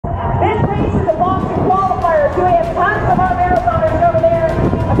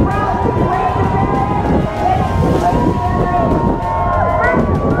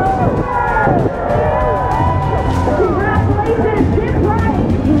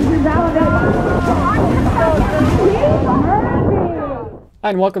Hi,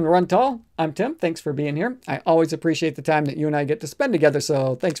 and welcome to Run Tall. I'm Tim. Thanks for being here. I always appreciate the time that you and I get to spend together,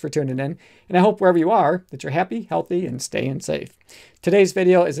 so thanks for tuning in. And I hope wherever you are that you're happy, healthy, and staying safe. Today's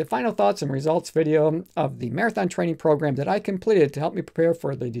video is a final thoughts and results video of the marathon training program that I completed to help me prepare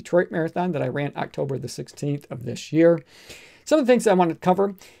for the Detroit Marathon that I ran October the 16th of this year. Some of the things I want to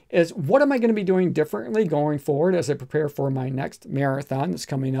cover is what am I going to be doing differently going forward as I prepare for my next marathon that's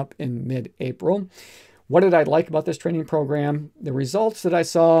coming up in mid-April. What did I like about this training program? The results that I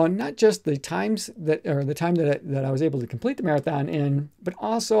saw, not just the times that, or the time that I was able to complete the marathon in, but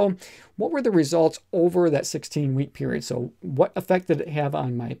also what were the results over that 16-week period? So what effect did it have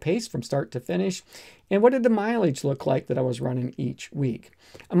on my pace from start to finish? And what did the mileage look like that I was running each week?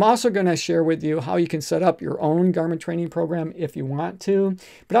 I'm also going to share with you how you can set up your own Garmin training program if you want to,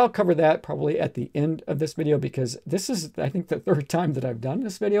 but I'll cover that probably at the end of this video because this is, I think, the third time that I've done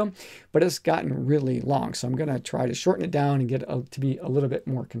this video, but it's gotten really long. So I'm going to try to shorten it down and get it to be a little bit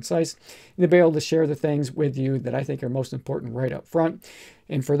more concise and to be able to share the things with you that I think are most important right up front.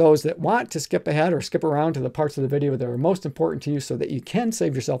 And for those that want to skip ahead or skip around to the parts of the video that are most important to you so that you can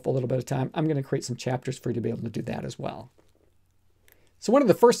save yourself a little bit of time, I'm going to create some chapters for you to be able to do that as well. So one of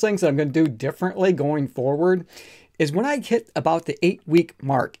the first things that I'm going to do differently going forward is when I hit about the 8-week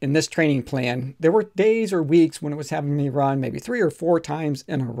mark in this training plan, there were days or weeks when it was having me run maybe 3 or 4 times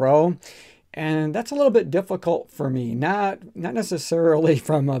in a row. And that's a little bit difficult for me, not necessarily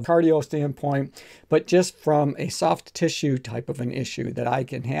from a cardio standpoint, but just from a soft tissue type of an issue that I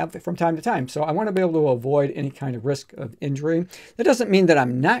can have from time to time. So I want to be able to avoid any kind of risk of injury. That doesn't mean that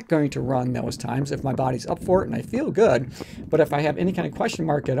I'm not going to run those times if my body's up for it and I feel good. But if I have any kind of question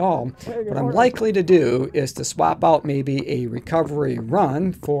mark at all, what I'm likely to do is to swap out maybe a recovery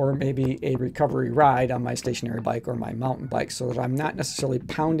run for maybe a recovery ride on my stationary bike or my mountain bike so that I'm not necessarily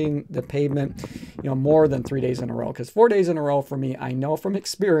pounding the pavement more than 3 days in a row, because 4 days in a row for me, I know from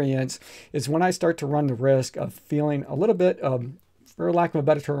experience, is when I start to run the risk of feeling a little bit of, for lack of a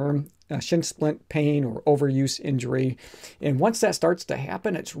better term, shin splint pain or overuse injury. And once that starts to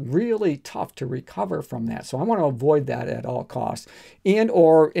happen, it's really tough to recover from that. So I want to avoid that at all costs, and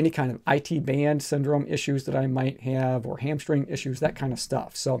or any kind of IT band syndrome issues that I might have, or hamstring issues, that kind of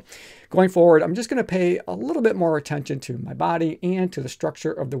stuff. So going forward, I'm just going to pay a little bit more attention to my body and to the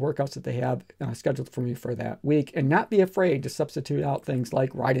structure of the workouts that they have scheduled for me for that week, and not be afraid to substitute out things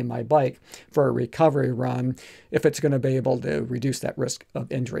like riding my bike for a recovery run if it's going to be able to reduce that risk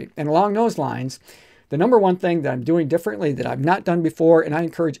of injury. And along those lines, the number one thing that I'm doing differently that I've not done before, and I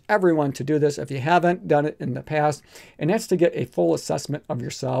encourage everyone to do this if you haven't done it in the past, and that's to get a full assessment of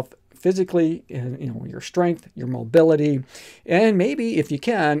yourself physically, and your strength, your mobility, and maybe if you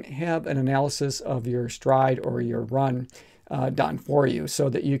can have an analysis of your stride or your run done for you, so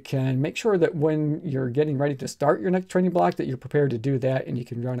that you can make sure that when you're getting ready to start your next training block that you're prepared to do that and you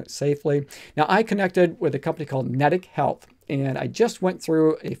can run it safely. Now, I connected with a company called Netic Health, and I just went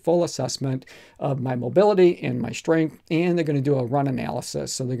through a full assessment of my mobility and my strength, and they're going to do a run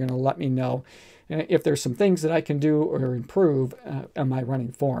analysis. So they're going to let me know if there's some things that I can do or improve on my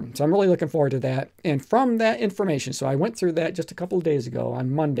running form. So I'm really looking forward to that. And from that information, so I went through that just a couple of days ago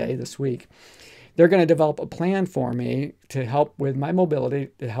on Monday this week, they're going to develop a plan for me to help with my mobility,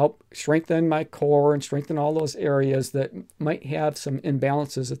 to help strengthen my core and strengthen all those areas that might have some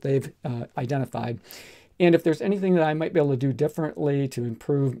imbalances that they've identified. And if there's anything that I might be able to do differently to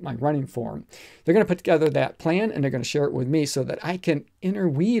improve my running form, they're going to put together that plan and they're going to share it with me so that I can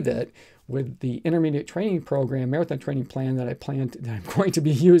interweave it with the intermediate training program, marathon training plan that I'm going to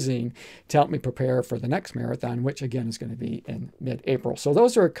be using to help me prepare for the next marathon, which again is going to be in mid-April. So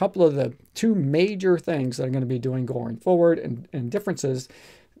those are a couple of the 2 major things that I'm going to be doing going forward, and differences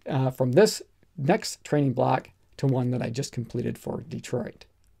from this next training block to one that I just completed for Detroit.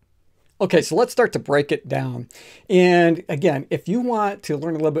 Okay, so let's start to break it down. And again, if you want to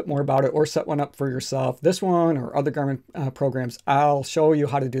learn a little bit more about it or set one up for yourself, this one or other Garmin programs, I'll show you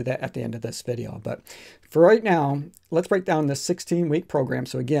how to do that at the end of this video. But for right now, let's break down this 16-week program.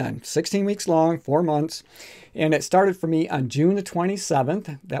 So again, 16 weeks long, 4 months. And it started for me on June the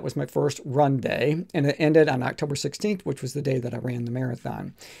 27th. That was my first run day. And it ended on October 16th, which was the day that I ran the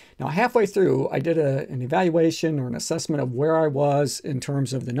marathon. Now, halfway through, I did an evaluation or an assessment of where I was in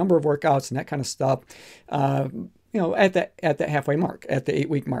terms of the number of workouts and that kind of stuff. At that halfway mark, at the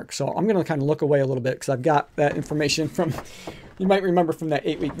 8-week mark. So I'm going to kind of look away a little bit because I've got that information from, you might remember from that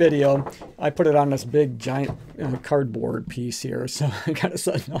 8-week video. I put it on this big giant cardboard piece here. So I got it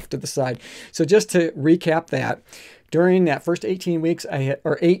set off to the side. So just to recap that, during that first 18 weeks,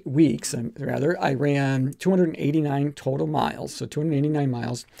 8 weeks rather, I ran 289 total miles. So 289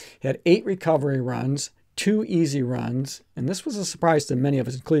 miles, had 8 recovery runs, 2 easy runs, and this was a surprise to many of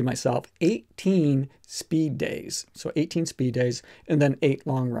us, including myself, 18 speed days. So 18 speed days, and then 8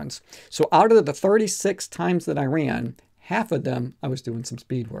 long runs. So out of the 36 times that I ran, half of them I was doing some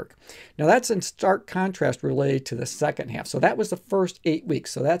speed work. Now that's in stark contrast really to the second half. So that was the first 8 weeks.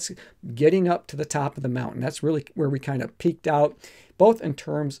 So that's getting up to the top of the mountain. That's really where we kind of peaked out, both in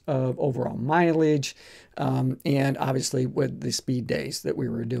terms of overall mileage and obviously with the speed days that we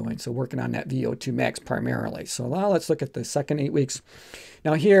were doing. So working on that VO2 max primarily. So now let's look at the second 8 weeks.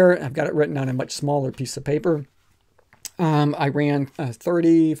 Now here, I've got it written on a much smaller piece of paper. I ran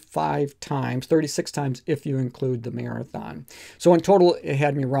 36 times if you include the marathon. So in total, it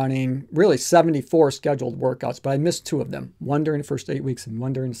had me running really 74 scheduled workouts, but I missed 2 of them. One during the first 8 weeks and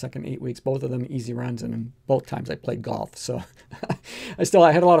one during the second 8 weeks, both of them easy runs, and both times I played golf. So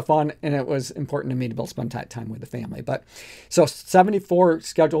I had a lot of fun, and it was important to me to be able to spend time with the family. But so 74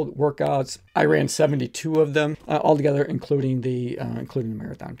 scheduled workouts, I ran 72 of them altogether, including the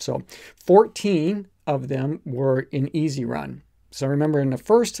marathon. So 14 of them were in easy run. So remember, in the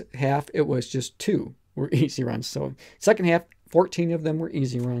first half, it was just 2 were easy runs. So second half, 14 of them were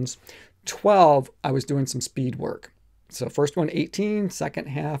easy runs. 12, I was doing some speed work. So first one, 18. Second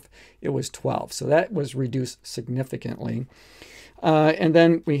half, it was 12. So that was reduced significantly. And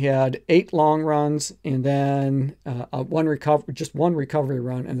then we had 8 long runs, and then one recovery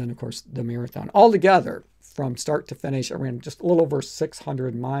run, and then of course the marathon. Altogether, from start to finish, I ran just a little over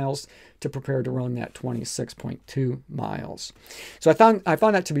 600 miles to prepare to run that 26.2 miles. So I found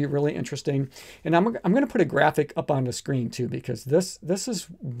that to be really interesting, and I'm going to put a graphic up on the screen too, because this is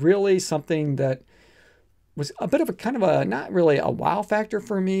really something that was a bit of a kind of a, not really a wow factor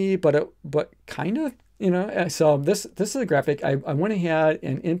for me, but kind of. So this is a graphic. I went ahead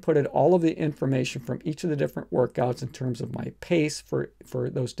and inputted all of the information from each of the different workouts in terms of my pace for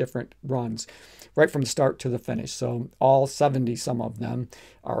those different runs, right from the start to the finish. So all 70 some of them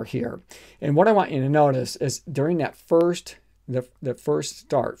are here. And what I want you to notice is during that the first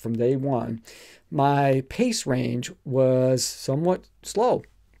start from day one, my pace range was somewhat slow.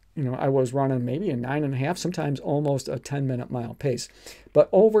 I was running maybe a 9.5, sometimes almost a 10-minute mile pace. But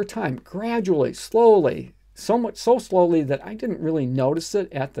over time, gradually, slowly, so slowly that I didn't really notice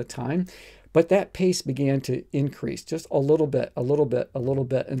it at the time, but that pace began to increase just a little bit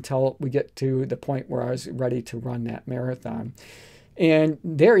until we get to the point where I was ready to run that marathon. And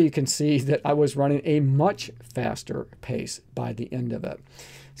there you can see that I was running a much faster pace by the end of it.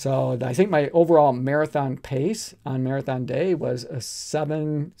 So I think my overall marathon pace on marathon day was a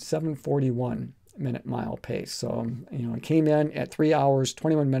 7:41 minute mile pace. So, I came in at 3 hours,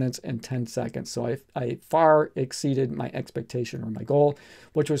 21 minutes and 10 seconds. So I far exceeded my expectation or my goal,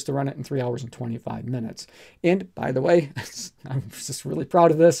 which was to run it in 3 hours and 25 minutes. And by the way, I'm just really proud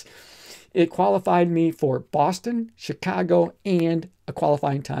of this. It qualified me for Boston, Chicago, and a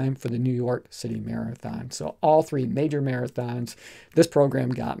qualifying time for the New York City Marathon. So all 3 major marathons, this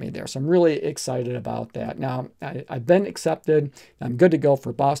program got me there. So I'm really excited about that. Now, I've been accepted. I'm good to go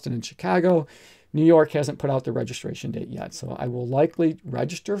for Boston and Chicago. New York hasn't put out the registration date yet, so I will likely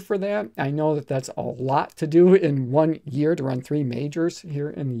register for that. I know that that's a lot to do in 1 year to run 3 majors here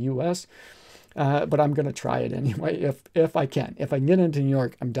in the U.S., but I'm going to try it anyway if I can. If I can get into New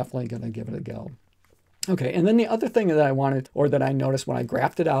York, I'm definitely going to give it a go. Okay, and then the other thing that I wanted, or that I noticed when I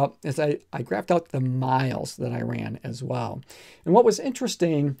graphed it out, is I graphed out the miles that I ran as well. And what was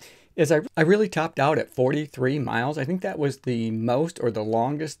interesting is I really topped out at 43 miles. I think that was the most or the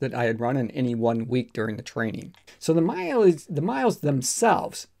longest that I had run in any 1 week during the training. So the miles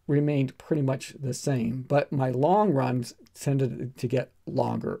themselves remained pretty much the same, but my long runs tended to get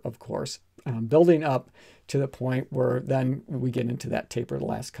longer, of course, building up to the point where then we get into that taper the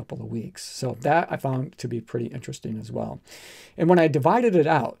last couple of weeks. So that I found to be pretty interesting as well. And when I divided it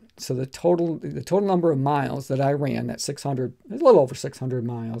out, so the total number of miles that I ran, that 600, a little over 600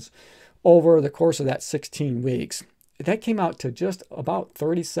 miles over the course of that 16 weeks, that came out to just about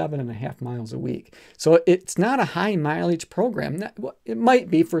 37.5 miles a week. So it's not a high mileage program. It might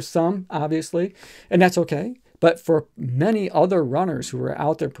be for some, obviously, and that's okay. But for many other runners who are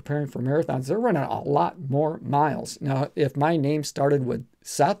out there preparing for marathons, they're running a lot more miles. Now, if my name started with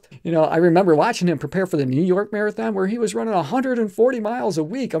Seth, I remember watching him prepare for the New York Marathon where he was running 140 miles a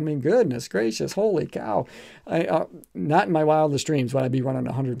week. I mean, goodness gracious, holy cow. Not in my wildest dreams would I be running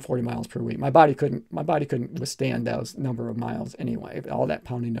 140 miles per week. My body couldn't withstand those number of miles anyway, all that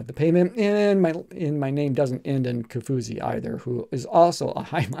pounding of the pavement. And my name doesn't end in Kofuzi either, who is also a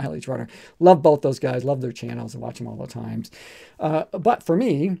high mileage runner. Love both those guys, love their channels, and watch them all the times. But for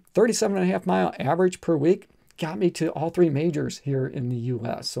me, 37.5 mile average per week got me to all 3 majors here in the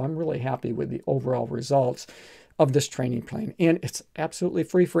US. So I'm really happy with the overall results of this training plan. And it's absolutely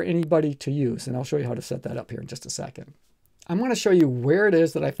free for anybody to use. And I'll show you how to set that up here in just a second. I'm going to show you where it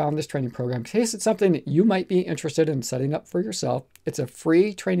is that I found this training program in case it's something that you might be interested in setting up for yourself. It's a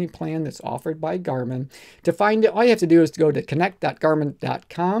free training plan that's offered by Garmin. To find it, all you have to do is to go to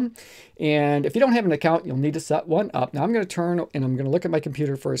connect.garmin.com. And if you don't have an account, you'll need to set one up. Now I'm going to turn and I'm going to look at my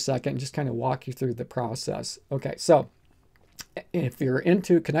computer for a second and just kind of walk you through the process. Okay, so if you're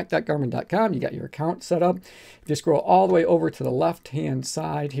into connect.garmin.com, you got your account set up. If you scroll all the way over to the left-hand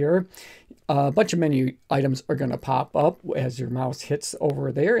side here, a bunch of menu items are going to pop up as your mouse hits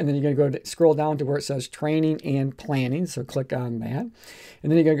over there. And then you're going to go scroll down to where it says training and planning. So click on that.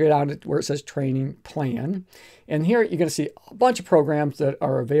 And then you're going to go down to where it says training plan. And here you're going to see a bunch of programs that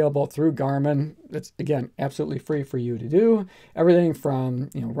are available through Garmin. That's, again, absolutely free for you to do. Everything from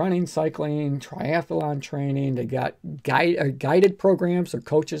running, cycling, triathlon training. They got guided programs or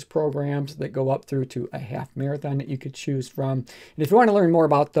coaches programs that go up through to a half marathon that you could choose from. And if you want to learn more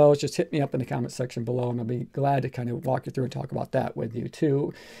about those, just hit me up in the comment section below, and I'll be glad to kind of walk you through and talk about that with you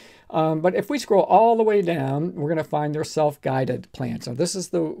too. But if we scroll all the way down, we're going to find their self-guided plan. So this is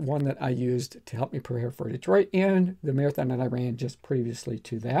the one that I used to help me prepare for Detroit and the marathon that I ran just previously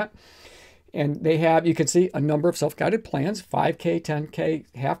to that. And they have, you can see a number of self-guided plans, 5K, 10K,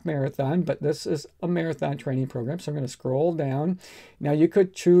 half marathon, but this is a marathon training program. So I'm going to scroll down. Now you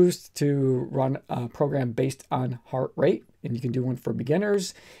could choose to run a program based on heart rate, and you can do one for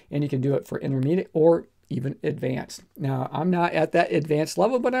beginners, and you can do it for intermediate or even advanced. Now, I'm not at that advanced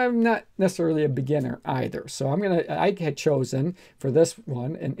level, but I'm not necessarily a beginner either. So I had chosen for this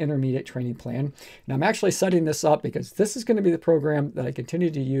one an intermediate training plan. And I'm actually setting this up because this is going to be the program that I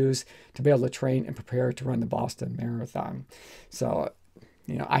continue to use to be able to train and prepare to run the Boston Marathon. So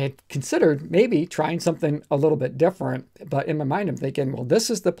I had considered maybe trying something a little bit different, but in my mind, I'm thinking, well, this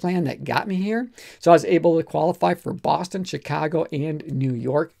is the plan that got me here. So I was able to qualify for Boston, Chicago, and New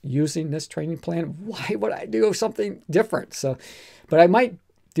York using this training plan. Why would I do something different? But I might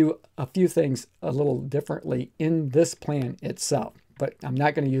do a few things a little differently in this plan itself, but I'm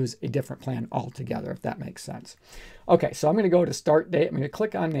not going to use a different plan altogether, if that makes sense. Okay, so I'm going to go to start date. I'm going to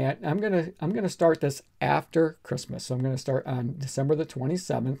click on that. I'm going to start this after Christmas. So I'm going to start on December the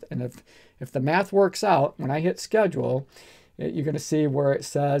 27th. And if the math works out, when I hit schedule, you're going to see where it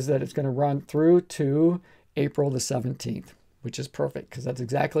says that it's going to run through to April the 17th, which is perfect because that's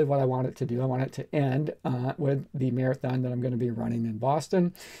exactly what I want it to do. I want it to end with the marathon that I'm going to be running in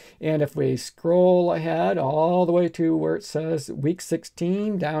Boston. And if we scroll ahead all the way to where it says week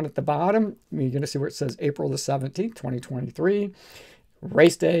 16 down at the bottom, you're going to see where it says April the 17th, 2023,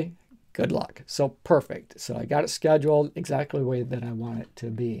 race day. Good luck. So perfect. So I got it scheduled exactly the way that I want it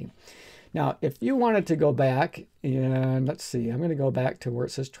to be. Now, if you wanted to go back, and let's see, I'm going to go back to where it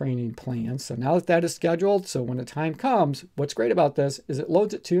says training plan. So now that that is scheduled, so when the time comes, what's great about this is it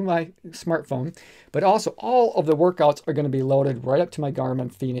loads it to my smartphone, but also all of the workouts are going to be loaded right up to my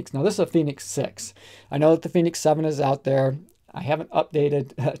Garmin Fenix. Now, this is a Fenix 6. I know that the Fenix 7 is out there. I haven't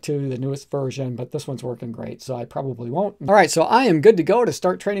updated to the newest version, but this one's working great, so I probably won't. All right, so I am good to go to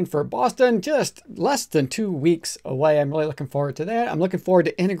start training for Boston, just less than 2 weeks away. I'm really looking forward to that. I'm looking forward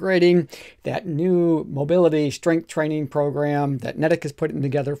to integrating that new mobility strength training program that Nedic is putting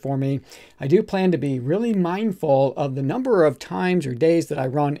together for me. I do plan to be really mindful of the number of times or days that I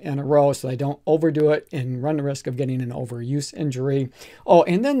run in a row so I don't overdo it and run the risk of getting an overuse injury. Oh,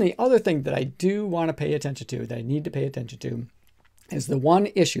 and then the other thing that I do want to pay attention to, that I need to pay attention to, is the one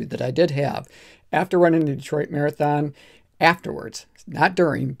issue that I did have after running the Detroit Marathon afterwards, not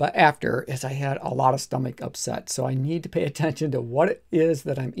during, but after, is I had a lot of stomach upset. So I need to pay attention to what it is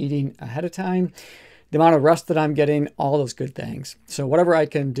that I'm eating ahead of time, the amount of rest that I'm getting, all those good things. So whatever I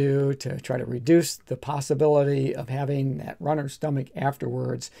can do to try to reduce the possibility of having that runner's stomach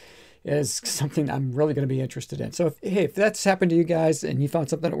afterwards is something I'm really going to be interested in. So if that's happened to you guys and you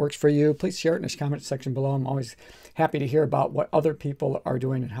found something that works for you, please share it in the comment section below. I'm always happy to hear about what other people are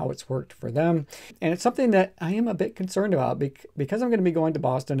doing and how it's worked for them. And it's something that I am a bit concerned about because I'm going to be going to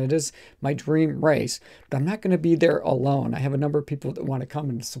Boston. It is my dream race, but I'm not going to be there alone. I have a number of people that want to come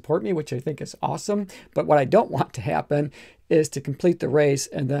and support me, which I think is awesome. But what I don't want to happen is to complete the race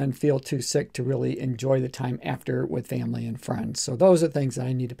and then feel too sick to really enjoy the time after with family and friends. So those are things that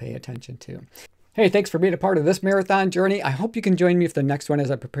I need to pay attention to. Hey, thanks for being a part of this marathon journey. I hope you can join me for the next one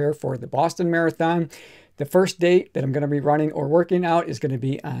as I prepare for the Boston Marathon. The first date that I'm going to be running or working out is going to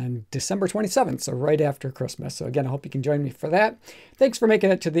be on December 27th, so right after Christmas. So again, I hope you can join me for that. Thanks for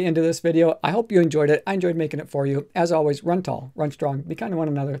making it to the end of this video. I hope you enjoyed it. I enjoyed making it for you. As always, run tall, run strong, be kind to one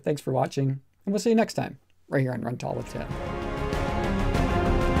another. Thanks for watching, and we'll see you next time. right here on Run Tall with Tim.